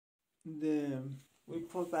the we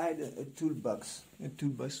provide a toolbox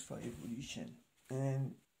for evolution,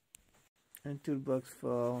 and a toolbox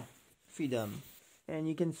for freedom. And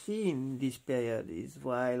you can see in this period is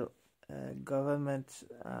while governments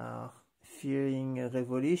are fearing a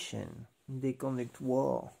revolution, they conduct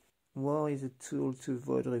war. War is a tool to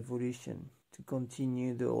avoid revolution, to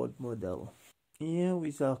continue the old model. Here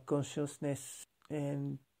with our consciousness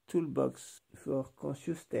and toolbox for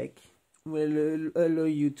conscious tech will allow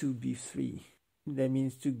you to be free. That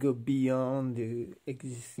means to go beyond the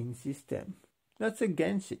existing system. Not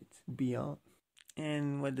against it, beyond.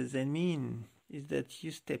 And what does that mean? Is that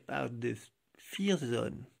you step out the fear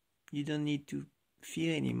zone. You don't need to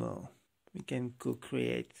fear anymore. We can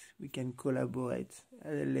co-create, we can collaborate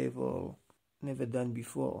at a level never done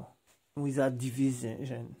before, without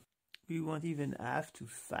division. We won't even have to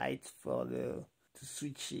fight for the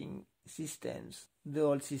switching systems. The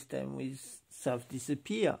old system will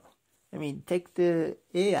self-disappear. I mean, take the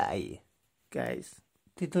AI guys.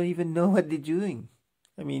 They don't even know what they're doing.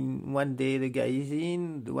 I mean, one day the guy is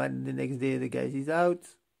in, the next day the guy is out,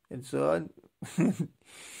 and so on.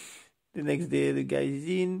 The next day the guy is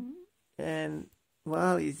in, and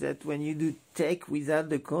well, is that when you do tech without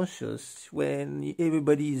the conscious, when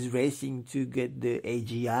everybody is racing to get the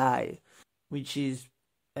AGI, which is,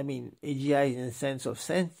 I mean, AGI in the sense of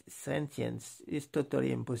sentience is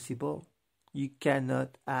totally impossible. You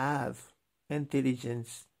cannot have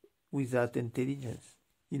intelligence without intelligence.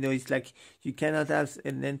 You know, it's like you cannot have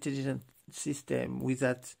an intelligent system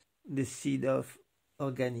without the seed of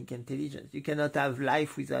organic intelligence. You cannot have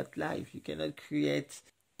life without life. You cannot create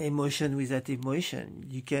emotion without emotion.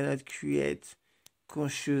 You cannot create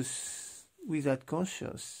conscious without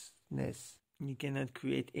consciousness. You cannot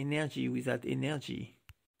create energy without energy.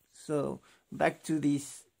 So back to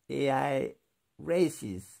these AI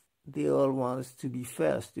races. They all want to be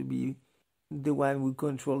first, to be the one who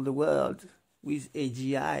control the world with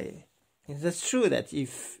AGI. And that's true that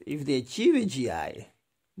if they achieve AGI,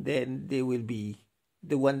 then they will be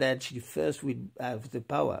the one that actually first will have the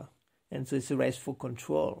power. And so it's a race for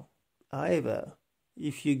control. However,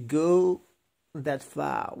 if you go that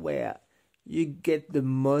far where you get the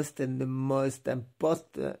most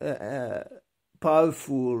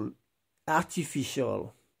powerful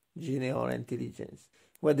artificial general intelligence,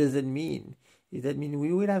 what does it mean? Does that mean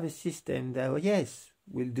we will have a system that, yes,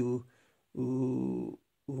 will do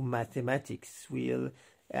mathematics, will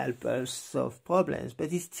help us solve problems,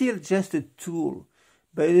 but it's still just a tool.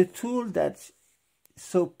 But a tool that's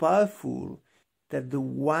so powerful that the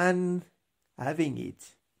one having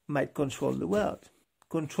it might control the world.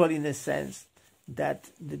 Control in the sense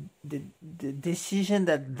that the decision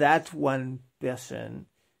that one person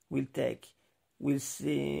will take will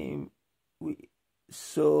seem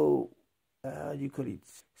so, you call it,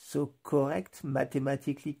 so correct,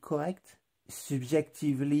 mathematically correct,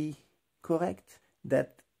 subjectively correct,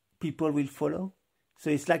 that people will follow. So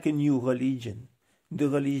it's like a new religion, the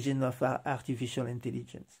religion of artificial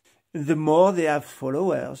intelligence. The more they have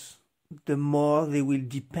followers, the more they will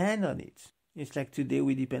depend on it. It's like today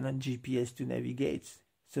we depend on GPS to navigate,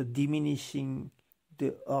 so diminishing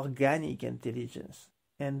the organic intelligence.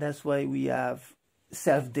 And that's why we have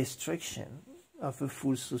self-destruction of a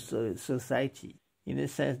full society, in the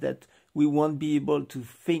sense that we won't be able to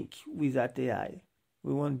think without AI.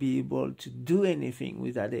 We won't be able to do anything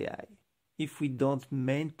without AI if we don't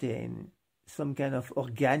maintain some kind of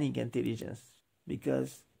organic intelligence,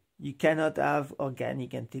 because you cannot have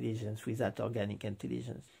organic intelligence without organic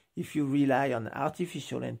intelligence. If you rely on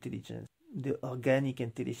artificial intelligence, the organic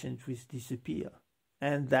intelligence will disappear.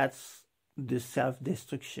 And that's the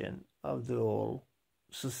self-destruction of the whole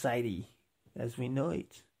society as we know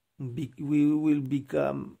it. We will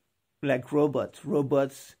become like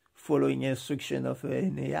robots following instruction of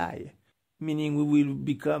an AI, meaning we will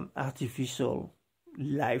become artificial,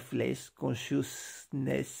 lifeless,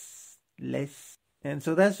 consciousnessless. And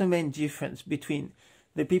so that's the main difference between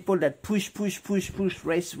the people that push,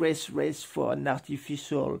 race for an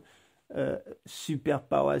artificial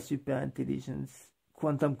superpower, super intelligence,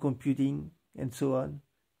 quantum computing, and so on.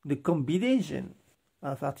 The combination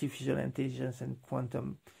of artificial intelligence and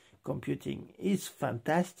quantum computing is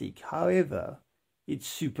fantastic. However, it's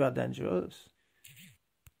super dangerous.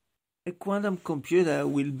 A quantum computer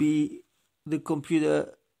will be the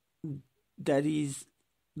computer that is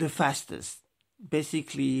the fastest.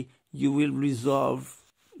 Basically, you will resolve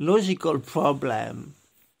logical problem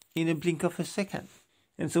in a blink of a second.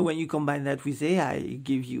 And so when you combine that with AI, it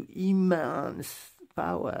gives you immense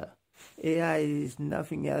power. AI is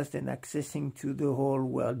nothing else than accessing to the whole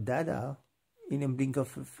world data in a blink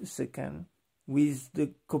of a second. with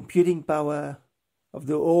the computing power of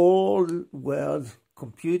the whole world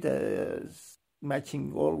computers,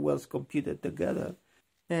 matching all world's computers together.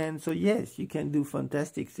 And so yes, you can do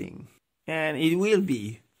fantastic things. And it will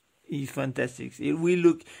be fantastic. It will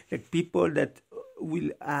look like people that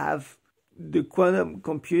will have the quantum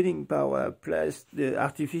computing power plus the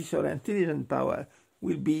artificial intelligence power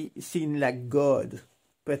will be seen like God,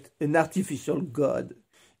 but an artificial God.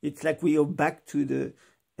 It's like we are back to the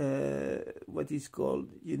what is called,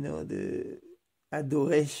 the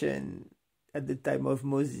adoration at the time of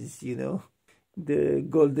Moses, the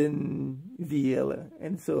golden veil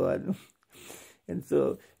and so on. And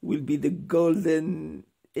so will be the golden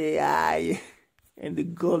AI and the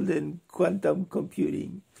golden quantum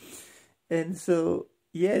computing. And so,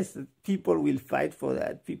 yes, people will fight for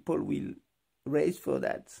that. People will race for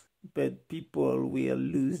that. But people will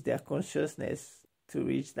lose their consciousness to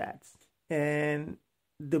reach that. And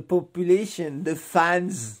the population, the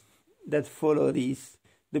fans that follow this,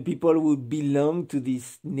 the people who belong to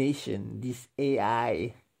this nation, this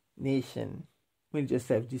AI nation, will just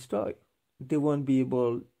self-destroy. They won't be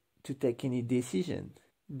able to take any decision.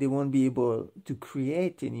 They won't be able to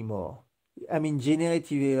create anymore. I mean,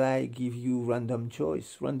 generative AI give you random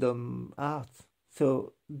choice, random art.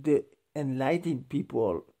 So the enlightened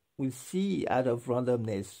people will see out of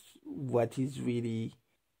randomness what is really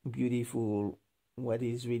beautiful, what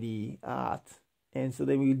is really art. And so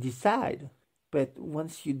they will decide. But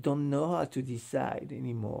once you don't know how to decide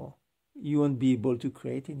anymore, you won't be able to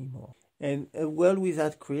create anymore. And a world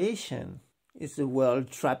without creation is a world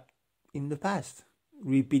trapped in the past,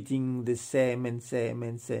 repeating the same and same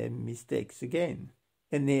and same mistakes again.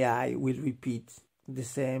 An AI will repeat the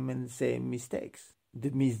same and same mistakes.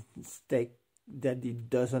 The mistake that it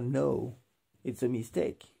doesn't know, it's a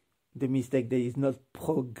mistake. The mistake that is not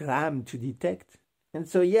programmed to detect. And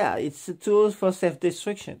so, yeah, it's a tool for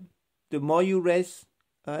self-destruction. The more you raise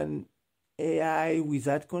an AI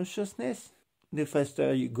without consciousness, the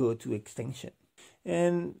faster you go to extinction.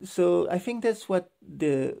 And so I think that's what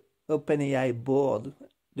the OpenAI board,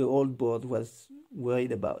 the old board, was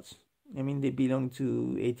worried about. I mean, they belong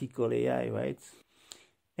to ethical AI, right?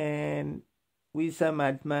 And with Sam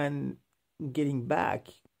Altman getting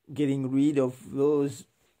rid of those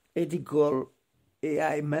ethical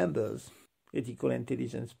AI members, ethical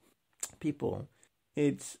intelligence people,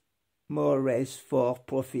 it's more race for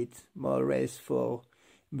profit, more race for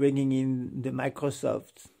bringing in the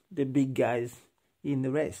Microsoft, the big guys in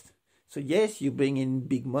the rest. So yes, you bring in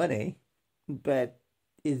big money, but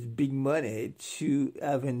it's big money to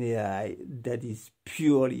have an AI that is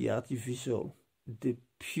purely artificial, the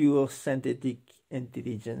pure synthetic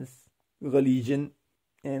intelligence, religion.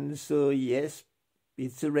 And so yes,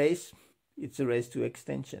 it's a race to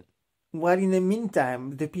extinction. While in the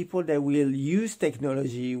meantime, the people that will use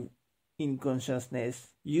technology in consciousness,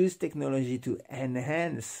 use technology to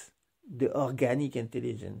enhance the organic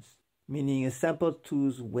intelligence, meaning a simple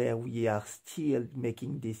tools where we are still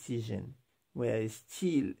making decisions, where it's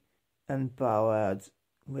still empowered,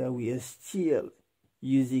 where we are still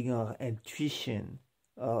using our intuition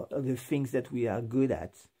or the things that we are good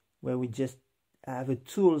at, where we just have the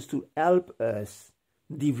tools to help us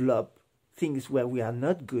develop things where we are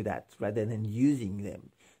not good at rather than using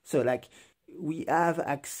them. So like we have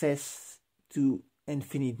access to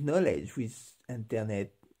infinite knowledge with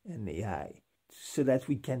internet and AI so that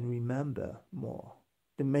we can remember more.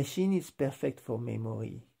 The machine is perfect for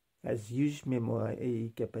memory, has huge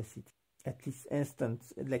memory capacity, at least instant,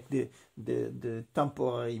 like the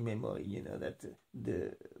temporary memory, that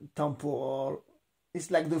the temporal,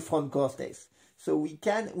 it's like the front cortex. So we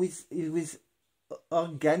can, with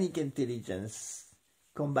organic intelligence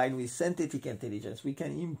combined with synthetic intelligence, we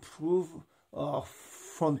can improve our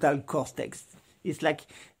frontal cortex. It's like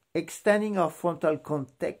extending our frontal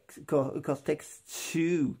cortex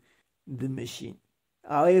to the machine.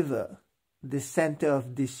 However, the center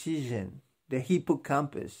of decision, the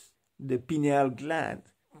hippocampus, the pineal gland,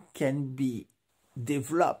 can be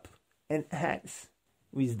developed, enhanced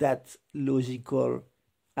with that logical,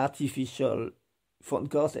 artificial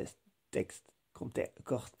front cortex.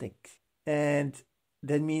 And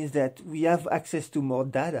that means that we have access to more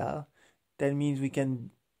data. That means we can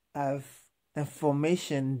have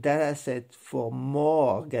information data set for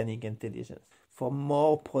more organic intelligence, for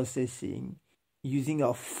more processing, using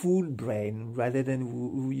our full brain rather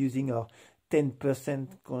than using our 10%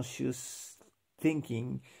 conscious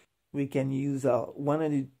thinking. We can use our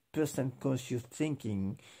 100% conscious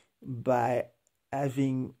thinking by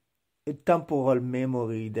having a temporal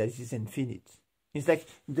memory that is infinite. It's like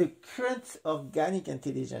the current organic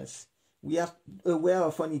intelligence, we are aware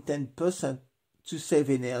of only 10% to save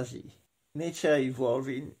energy. Nature evolved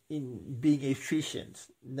in being efficient,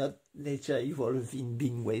 not nature evolved in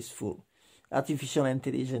being wasteful. Artificial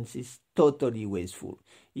intelligence is totally wasteful.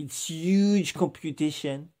 It's huge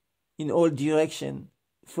computation in all directions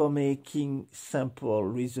for making simple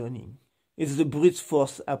reasoning. It's the brute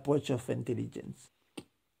force approach of intelligence.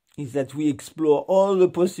 Is that we explore all the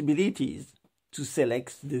possibilities to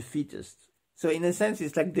select the fittest. So in a sense,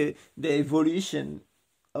 it's like the evolution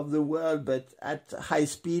of the world, but at high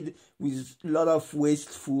speed with a lot of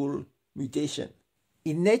wasteful mutation.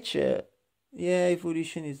 In nature, yeah,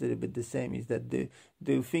 evolution is a little bit the same. Is that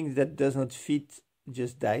the thing that does not fit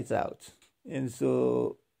just dies out. And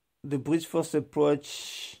so the brute force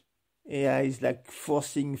approach, AI is like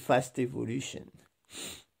forcing fast evolution.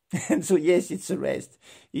 And so yes, it's a rest.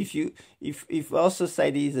 If our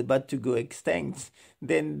society is about to go extinct,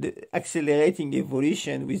 then the accelerating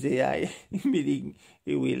evolution with AI, meaning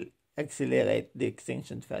it will accelerate the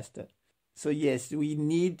extinction faster. So yes, we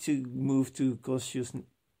need to move to conscious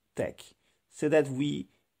tech so that we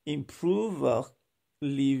improve our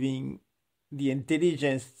living, the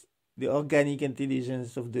intelligence, the organic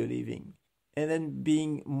intelligence of the living, and then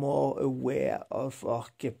being more aware of our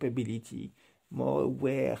capability, more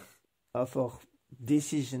aware of our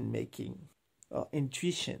decision making, or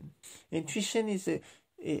intuition. Intuition is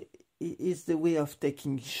the way of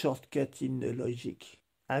taking shortcut in the logic,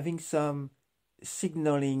 having some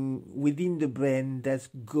signaling within the brain that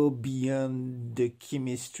go beyond the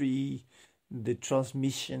chemistry, the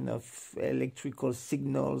transmission of electrical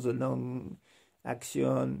signals along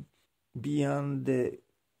axion, beyond the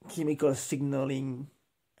chemical signaling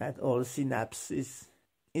at all synapses.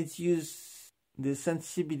 It uses the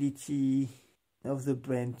sensibility of the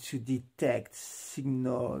brain to detect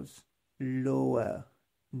signals lower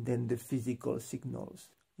than the physical signals.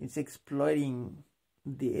 It's exploiting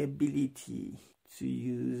the ability to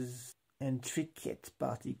use intricate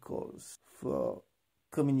particles for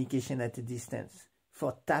communication at a distance,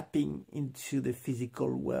 for tapping into the physical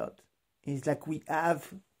world. It's like we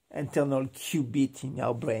have internal qubits in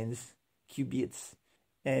our brains, qubits,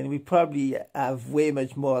 and we probably have way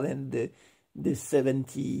much more than the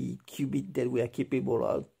 70 qubit that we are capable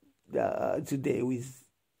of today with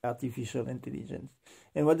artificial intelligence.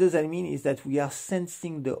 And what does that mean is that we are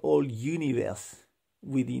sensing the whole universe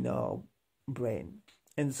within our brain.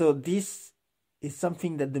 And so this is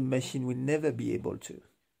something that the machine will never be able to.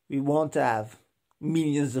 We won't have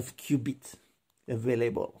millions of qubits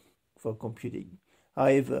available for computing.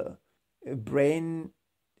 However, an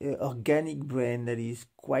organic brain that is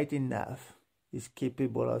quite enough is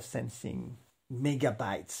capable of sensing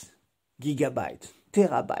megabytes, gigabytes,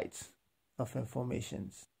 terabytes of information,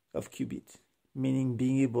 of qubits, meaning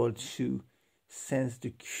being able to sense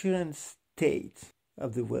the current state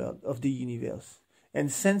of the world, of the universe. And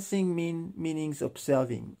sensing means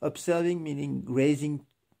observing. Observing meaning raising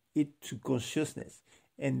it to consciousness.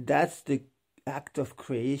 And that's the act of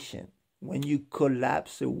creation. When you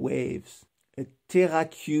collapse the waves, a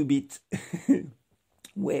teraqubit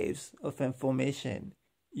waves of information,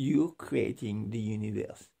 you're creating the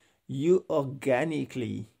universe. You're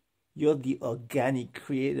the organic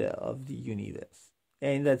creator of the universe.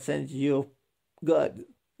 And in that sense, you're God,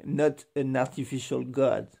 not an artificial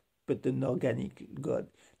God, but an organic God.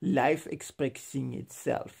 Life expressing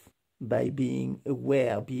itself by being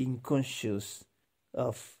aware, being conscious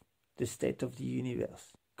of the state of the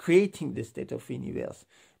universe. Creating the state of the universe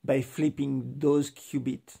by flipping those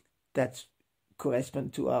qubits that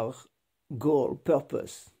correspond to our goal,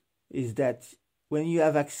 purpose, is that when you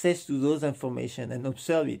have access to those information and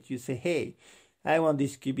observe it, you say, hey, I want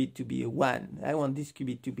this qubit to be a 1. I want this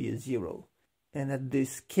qubit to be a 0. And at the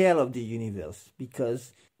scale of the universe,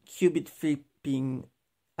 because qubit flipping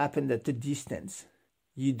happened at a distance,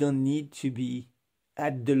 you don't need to be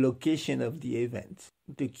at the location of the event.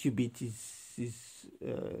 The qubit is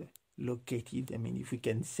located. I mean, if we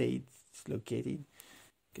can say it's located,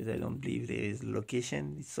 because I don't believe there is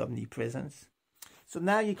location, it's omnipresence. So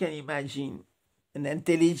now you can imagine an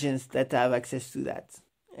intelligence that have access to that.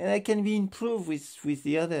 And it can be improved with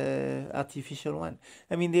the other artificial one.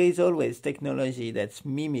 I mean, there is always technology that's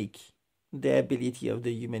mimic the ability of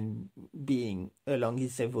the human being along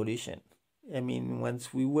its evolution. I mean,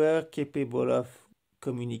 once we were capable of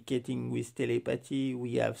communicating with telepathy,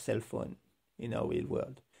 we have cell phone in our real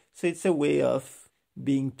world. So it's a way of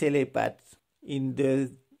being telepath in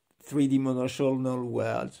the three-dimensional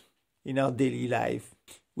world, in our daily life,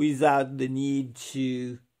 without the need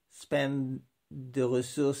to spend the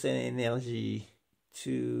resource and energy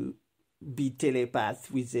to be telepath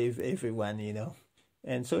with everyone, you know.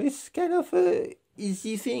 And so it's kind of a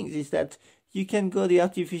easy thing, is that You can go the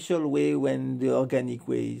artificial way when the organic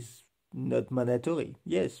way is not mandatory.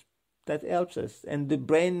 Yes, that helps us. And the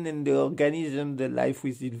brain and the organism, the life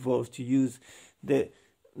is evolved to use the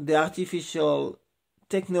artificial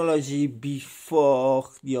technology before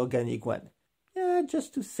the organic one. Yeah,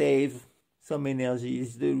 just to save some energy.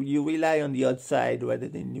 You rely on the outside rather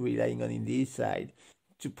than relying on the inside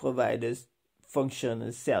to provide a function,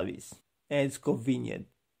 a service. And it's convenient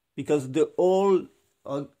because the whole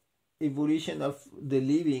evolution of the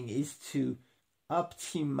living is to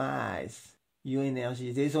optimize your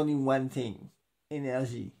energy. There's only one thing,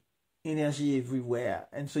 energy everywhere.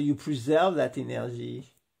 And so you preserve that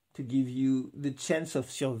energy to give you the chance of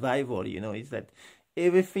survival. Is that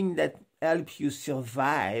everything that helps you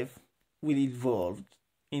survive will evolve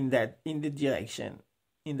in that direction.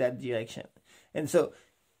 And so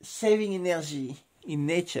saving energy in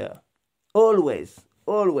nature, always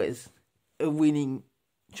a winning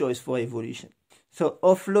choice for evolution. So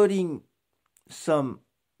offloading some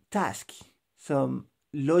task, some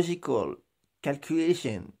logical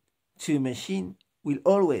calculation to machine will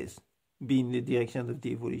always be in the direction of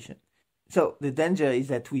the evolution. So the danger is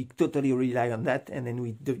that we totally rely on that, and then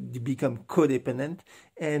we become codependent,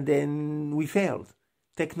 and then we fail.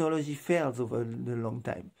 Technology fails over the long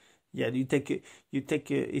time. Yeah, you take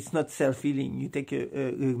it's not self-healing. You take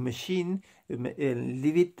a machine,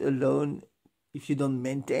 leave it alone. If you don't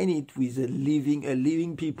maintain it with a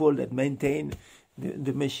living people that maintain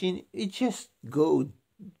the machine, it just go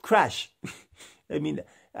crash. I mean,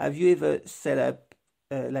 have you ever set up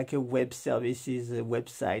like a web services, a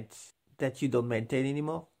website that you don't maintain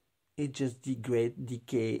anymore? It just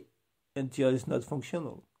decay until it's not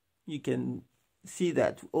functional. You can see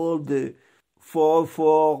that all the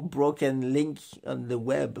 404 broken link on the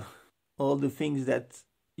web, all the things that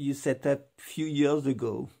you set up a few years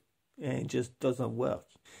ago, and it just doesn't work.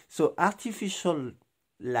 So artificial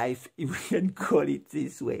life, if we can call it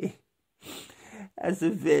this way, has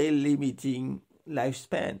a very limiting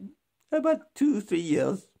lifespan. About 2-3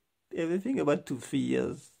 years. Everything about 2-3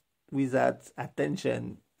 years without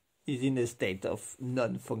attention is in a state of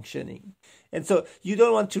non-functioning. And so you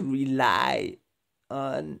don't want to rely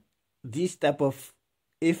on this type of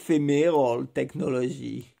ephemeral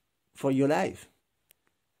technology for your life.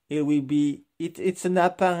 It will be, it's an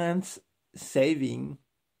apparent saving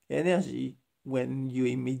energy when you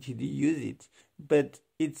immediately use it, but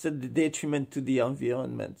it's a detriment to the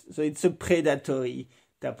environment. So it's a predatory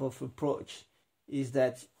type of approach. Is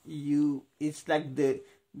that it's like the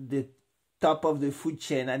top of the food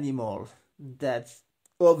chain animal that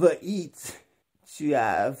overeats to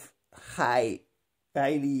have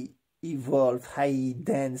highly evolved, high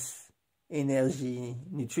dense energy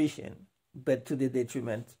nutrition, but to the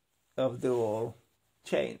detriment of the whole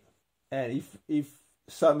chain. And if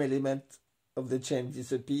some element of the chain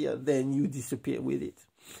disappear, then you disappear with it.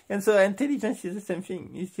 And so intelligence is the same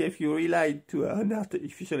thing. If you rely to an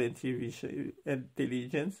artificial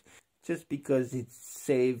intelligence, just because it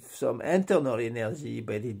saves some internal energy,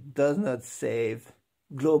 but it does not save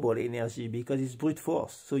global energy because it's brute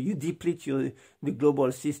force. So you deplete the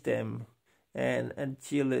global system and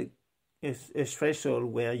until a threshold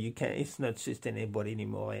where it's not sustainable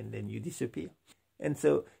anymore, and then you disappear. And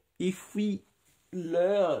so if we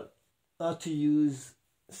learn how to use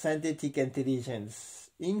synthetic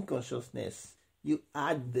intelligence in consciousness, you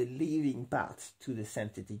add the living part to the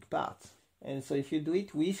synthetic part. And so if you do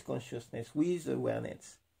it with consciousness, with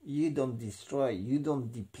awareness, you don't destroy, you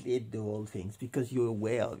don't deplete the whole things because you're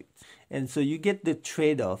aware of it. And so you get the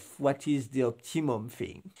trade-off. What is the optimum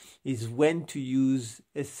thing is when to use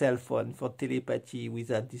a cell phone for telepathy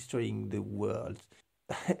without destroying the world,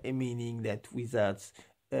 meaning that without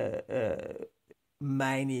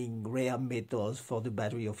mining rare metals for the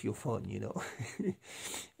battery of your phone,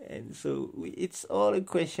 And so it's all a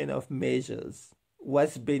question of measures.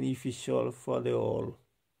 What's beneficial for the whole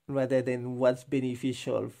rather than what's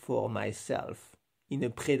beneficial for myself in a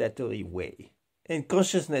predatory way. And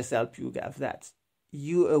consciousness helps you have that.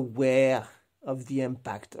 You're aware of the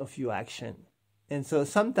impact of your action. And so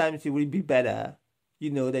sometimes it will be better,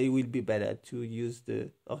 that it will be better to use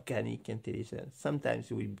the organic intelligence.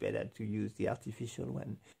 Sometimes it will be better to use the artificial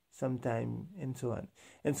one. Sometimes, and so on.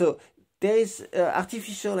 And so there is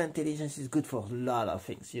artificial intelligence is good for a lot of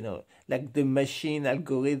things, like the machine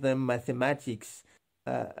algorithm mathematics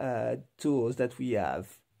tools that we have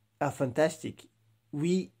are fantastic.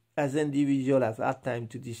 We as individuals have hard time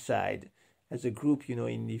to decide as a group,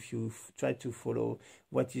 and if you try to follow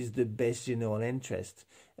what is the best general interest.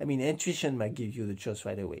 I mean, intuition might give you the choice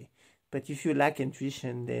right away. But if you lack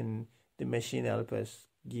intuition, then the machine helps us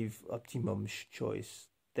give optimum choice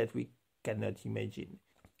that we cannot imagine.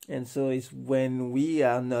 And so it's when we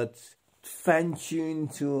are not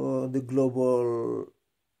fine-tuned to the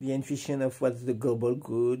intuition of what's the global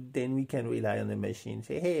good, then we can rely on the machine,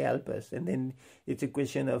 say, hey, help us. And then it's a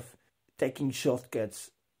question of taking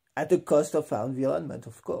shortcuts at the cost of our environment,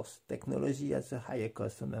 of course. Technology has a higher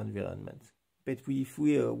cost on the environment. But if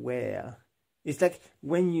we are aware, it's like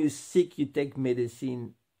when you're sick, you take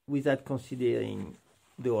medicine without considering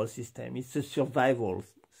the whole system. It's a survival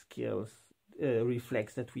skills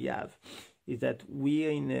reflex that we have, is that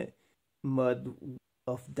we're in a mode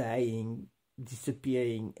of dying,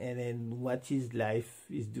 disappearing, and then what is life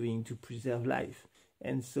is doing to preserve life.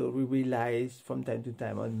 And so we rely from time to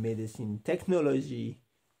time on medicine. Technology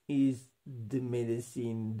is the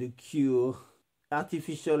medicine, the cure.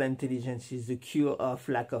 Artificial intelligence is the cure of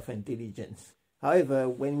lack of intelligence. However,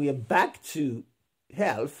 when we are back to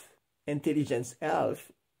health, intelligence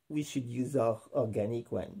health, we should use our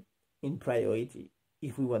organic one in priority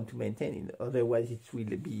if we want to maintain it. Otherwise, it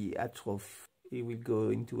will be atrophy. It will go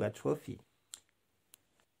into atrophy.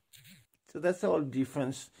 So that's all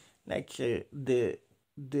difference, like the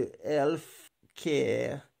health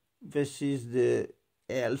care versus the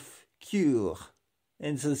health cure.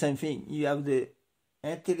 And so same thing, you have the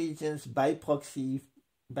intelligence by proxy,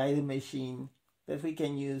 by the machine, that we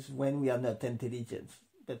can use when we are not intelligent.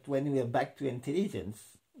 But when we are back to intelligence,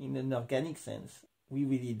 in an organic sense, we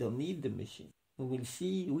really don't need the machine. We will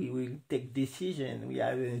see, we will take decision, we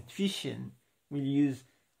have an intuition, we'll use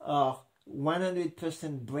our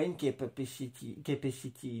 100% brain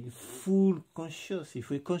capacity in full conscious. If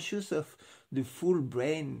we're conscious of the full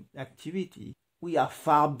brain activity, we are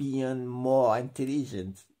far beyond more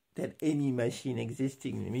intelligent than any machine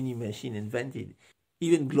existing, any machine invented,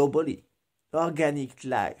 even globally. Organic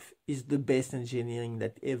life is the best engineering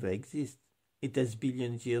that ever exists. It has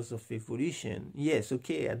billions of years of evolution. Yes,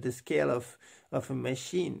 okay, at the scale of a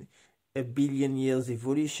machine, a billion years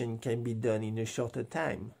evolution can be done in a shorter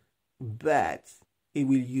time. But it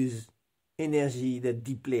will use energy that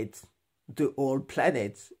depletes the whole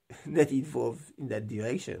planet that evolved in that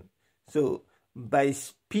direction. So by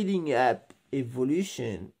speeding up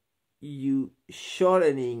evolution, you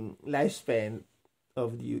shortening lifespan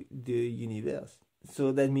of the universe.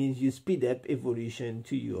 So that means you speed up evolution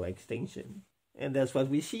to your extinction. And that's what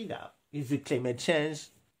we see now. Is the climate change,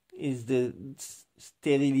 is the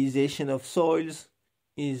sterilization of soils,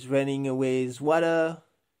 is running away water,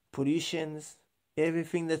 pollutions,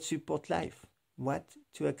 everything that supports life. What?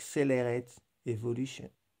 To accelerate evolution.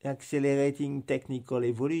 Accelerating technical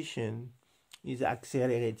evolution is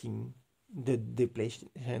accelerating the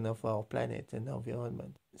depletion of our planet and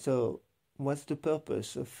environment. So what's the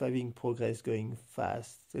purpose of having progress going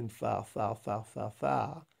fast and far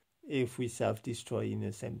if we self-destroy in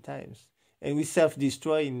the same times? And we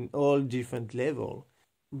self-destroy in all different levels.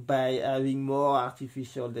 By having more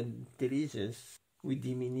artificial intelligence, we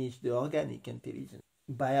diminish the organic intelligence.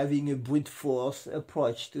 By having a brute force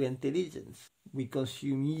approach to intelligence, we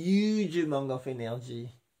consume huge amount of energy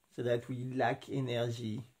so that we lack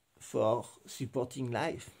energy for supporting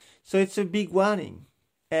life. So it's a big warning.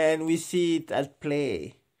 And we see it at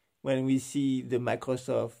play when we see the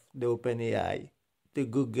Microsoft, the OpenAI, the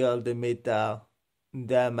Google, the Meta,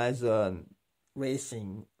 the Amazon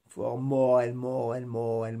racing for more and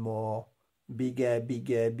more bigger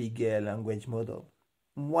language model.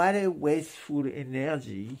 What a wasteful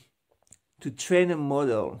energy to train a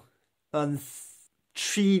model on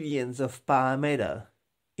trillions of parameters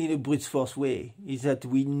in a brute force way. Is that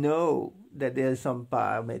we know that there are some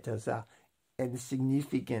parameters are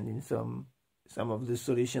insignificant in some of the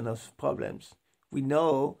solution of problems. We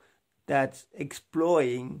know that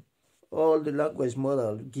exploring all the language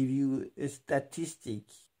model give you a statistic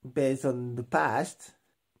based on the past,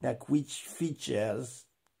 like which features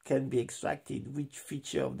can be extracted, which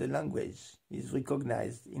feature of the language is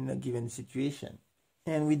recognized in a given situation.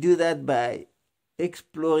 And we do that by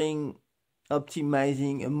exploring,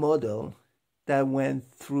 optimizing a model that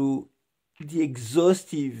went through the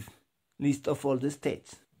exhaustive list of all the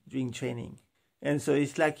states during training. And so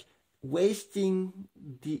it's like wasting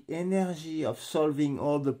the energy of solving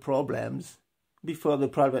all the problems before the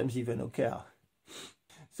problems even occur.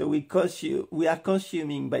 So we are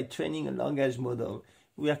consuming, by training a language model,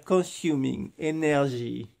 we are consuming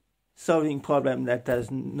energy solving problem that is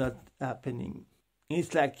not happening.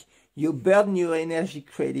 It's like you burn your energy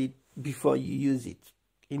credit before you use it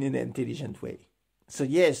in an intelligent way. So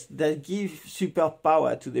yes, that gives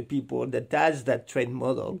superpower to the people that has that trained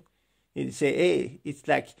model. It say, hey, it's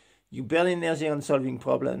like you burn energy on solving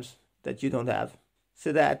problems that you don't have,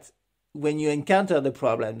 so that when you encounter the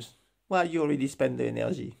problems, well, you already spend the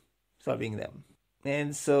energy. solving them.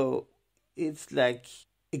 And so it's like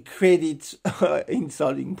a credit in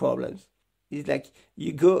solving problems. It's like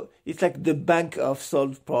it's like the bank of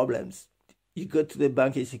solved problems. You go to the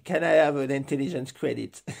bank and say, can I have an intelligence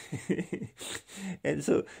credit? And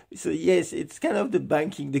so yes, it's kind of the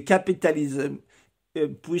banking, the capitalism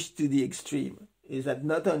pushed to the extreme, is that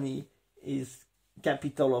not only is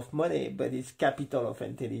capital of money, but it's capital of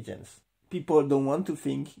intelligence. People don't want to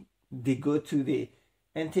think. They go to the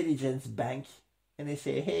intelligence bank and they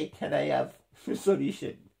say, hey, can I have a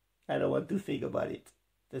solution? I don't want to think about it.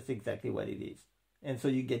 That's exactly what it is. And so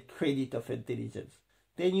you get credit of intelligence.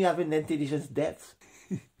 Then you have an intelligence debt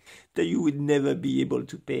that you would never be able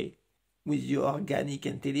to pay with your organic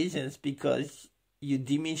intelligence, because you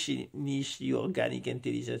diminish your organic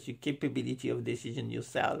intelligence, your capability of decision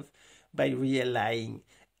yourself, by relying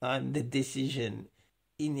on the decision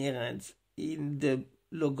inherent in the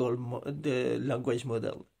language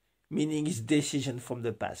model. Meaning it's decision from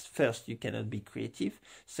the past. First, you cannot be creative.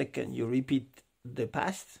 Second, you repeat the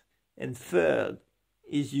past. And third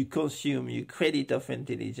is you consume your credit of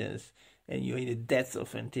intelligence and you're in the depth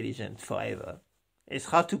of intelligence forever. It's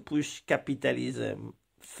hard to push capitalism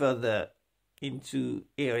further into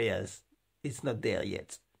areas it's not there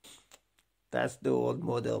yet. That's the old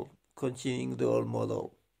model, continuing the old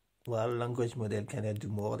model. Well, language model cannot do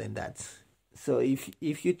more than that. So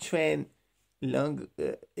if you train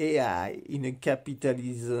AI in a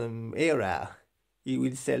capitalism era, it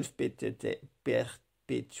will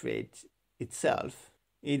self-perpetuate itself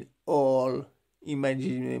in all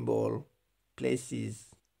imaginable places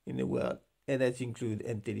in the world, and that includes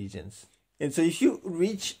intelligence. And so if you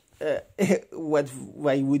reach what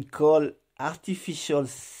I would call artificial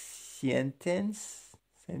sentience,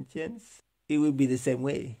 it will be the same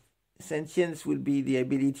way. Sentience will be the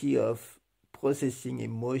ability of processing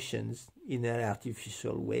emotions in an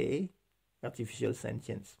artificial way, artificial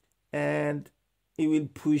sentience. And it will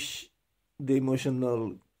push the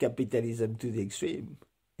emotional capitalism to the extreme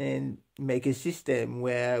and make a system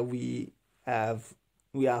where we are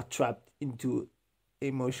trapped into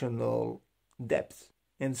emotional depth.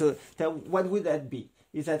 And so what would that be?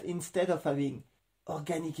 Is that instead of having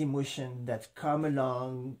organic emotion that come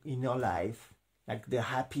along in your life, like the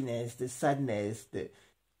happiness, the sadness,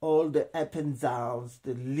 all the up and downs,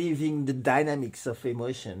 the living the dynamics of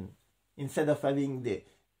emotion, instead of having the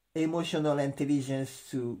emotional intelligence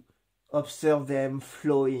to observe them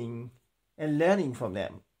flowing and learning from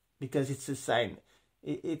them, because it's a sign.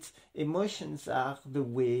 It's emotions are the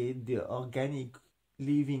way the organic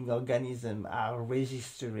living organism are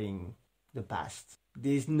registering the past.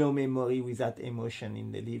 There's no memory without emotion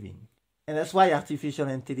in the living. And that's why artificial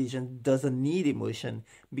intelligence doesn't need emotion,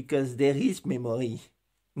 because there is memory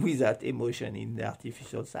without emotion in the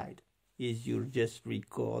artificial side. Is you just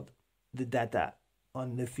record the data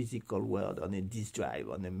on the physical world, on a disk drive,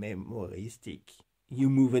 on a memory stick. You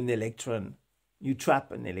move an electron, you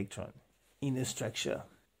trap an electron in a structure.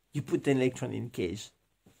 You put an electron in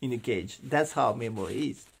a cage. That's how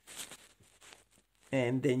memory is.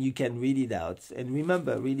 And then you can read it out. And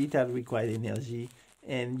remember, read it out requires energy,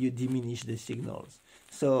 and you diminish the signals.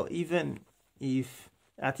 So even if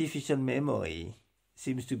artificial memory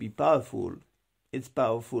seems to be powerful, it's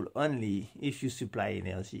powerful only if you supply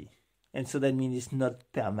energy. And so that means it's not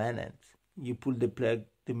permanent. You pull the plug,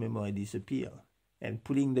 the memory disappears. And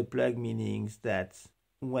pulling the plug means that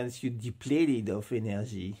once you deplete it of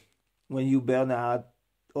energy, when you burn out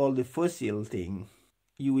all the fossil thing,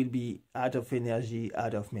 you will be out of energy,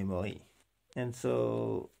 out of memory. And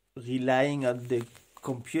so relying on the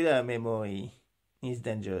computer memory is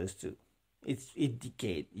dangerous too. It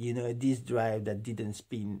decayed. A disk drive that didn't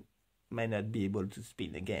spin might not be able to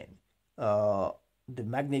spin again. The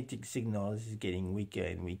magnetic signal is getting weaker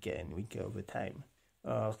and weaker and weaker over time.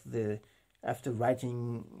 After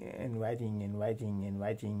writing,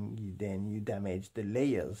 then you damage the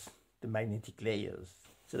layers, the magnetic layers,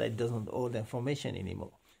 so that it doesn't hold information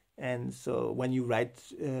anymore. And so when you write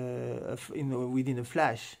within a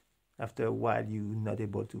flash, after a while you're not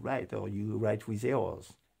able to write, or you write with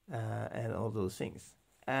errors and all those things.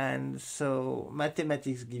 And so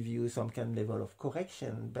mathematics give you some kind of level of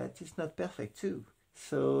correction, but it's not perfect too.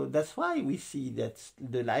 So that's why we see that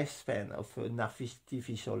the lifespan of an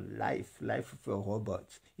artificial life of a robot,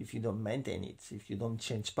 if you don't maintain it, if you don't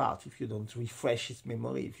change parts, if you don't refresh its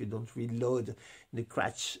memory, if you don't reload the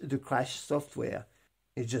crash software,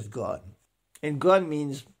 it's just gone. And gone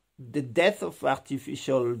means the death of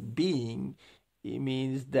artificial being. It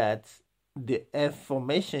means that the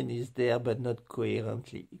information is there but not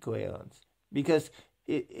coherent. Because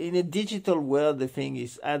in a digital world, the thing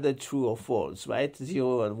is either true or false, right?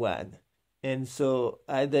 0 and 1. And so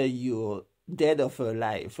either you're dead or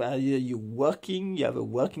alive. Either you're working, you have a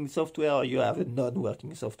working software, or you have a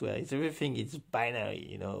non-working software. Everything is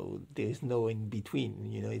binary, there's no in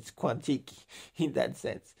between, it's quantic in that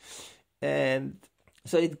sense. And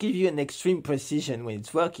so it gives you an extreme precision when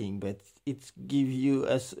it's working, but it gives you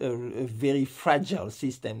a very fragile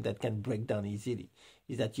system that can break down easily.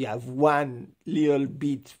 Is that you have one little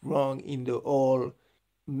bit wrong in the whole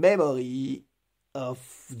memory of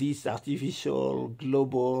this artificial,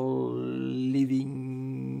 global, living,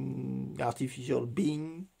 artificial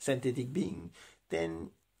being, synthetic being, then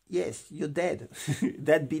yes, you're dead.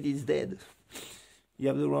 That bit is dead. You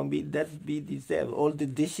have the wrong bit, that bit is dead. All the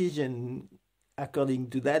decision according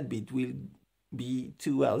to that bit will be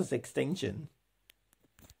towards extinction.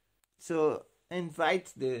 So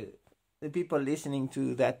invite the people listening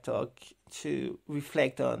to that talk to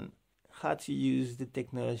reflect on how to use the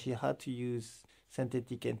technology, how to use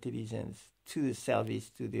synthetic intelligence to the service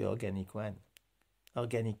to the organic one,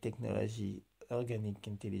 organic technology, organic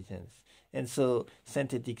intelligence. And so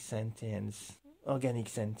synthetic sentience, organic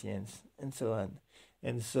sentience, and so on.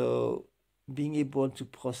 And so being able to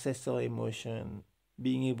process our emotion,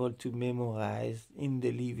 being able to memorize in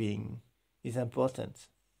the living is important.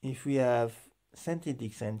 If we have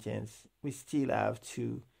synthetic sentience, we still have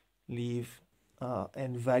to live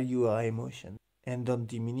and value our emotion and don't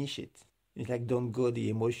diminish it. It's like don't go the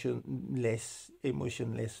emotionless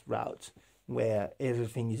route where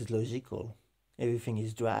everything is logical, everything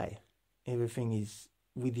is dry, everything is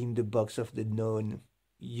within the box of the known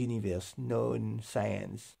universe, known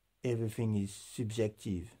science. Everything is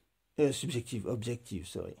objective,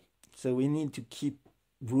 sorry. So we need to keep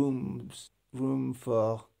room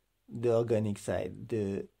for the organic side,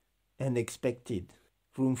 the unexpected,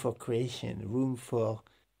 room for creation, room for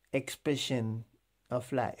expression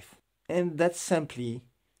of life. And that's simply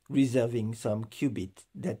reserving some qubits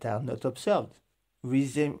that are not observed.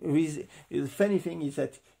 The funny thing is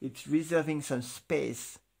that it's reserving some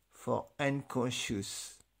space for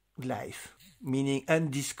unconscious life, meaning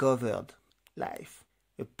undiscovered life.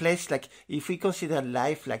 A place like, if we consider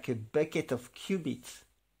life like a bucket of qubits,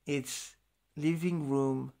 it's leaving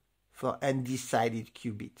room for undecided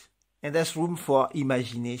qubits. And there's room for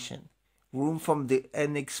imagination, room from the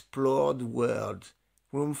unexplored world,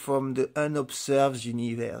 room from the unobserved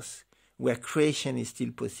universe, where creation is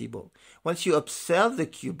still possible. Once you observe the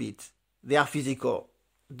qubits, they are physical.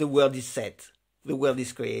 The world is set. The world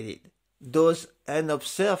is created. Those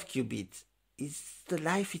unobserved qubits is the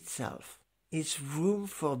life itself. It's room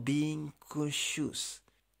for being conscious.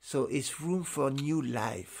 So it's room for new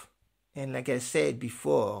life. And like I said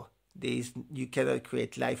before, you cannot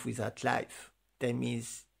create life without life. That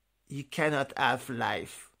means you cannot have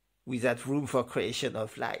life without room for creation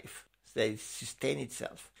of life. So it sustains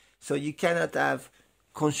itself. So you cannot have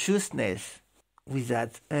consciousness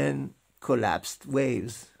without uncollapsed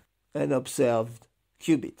waves, unobserved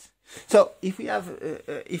qubits. So if we have,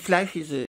 if life is a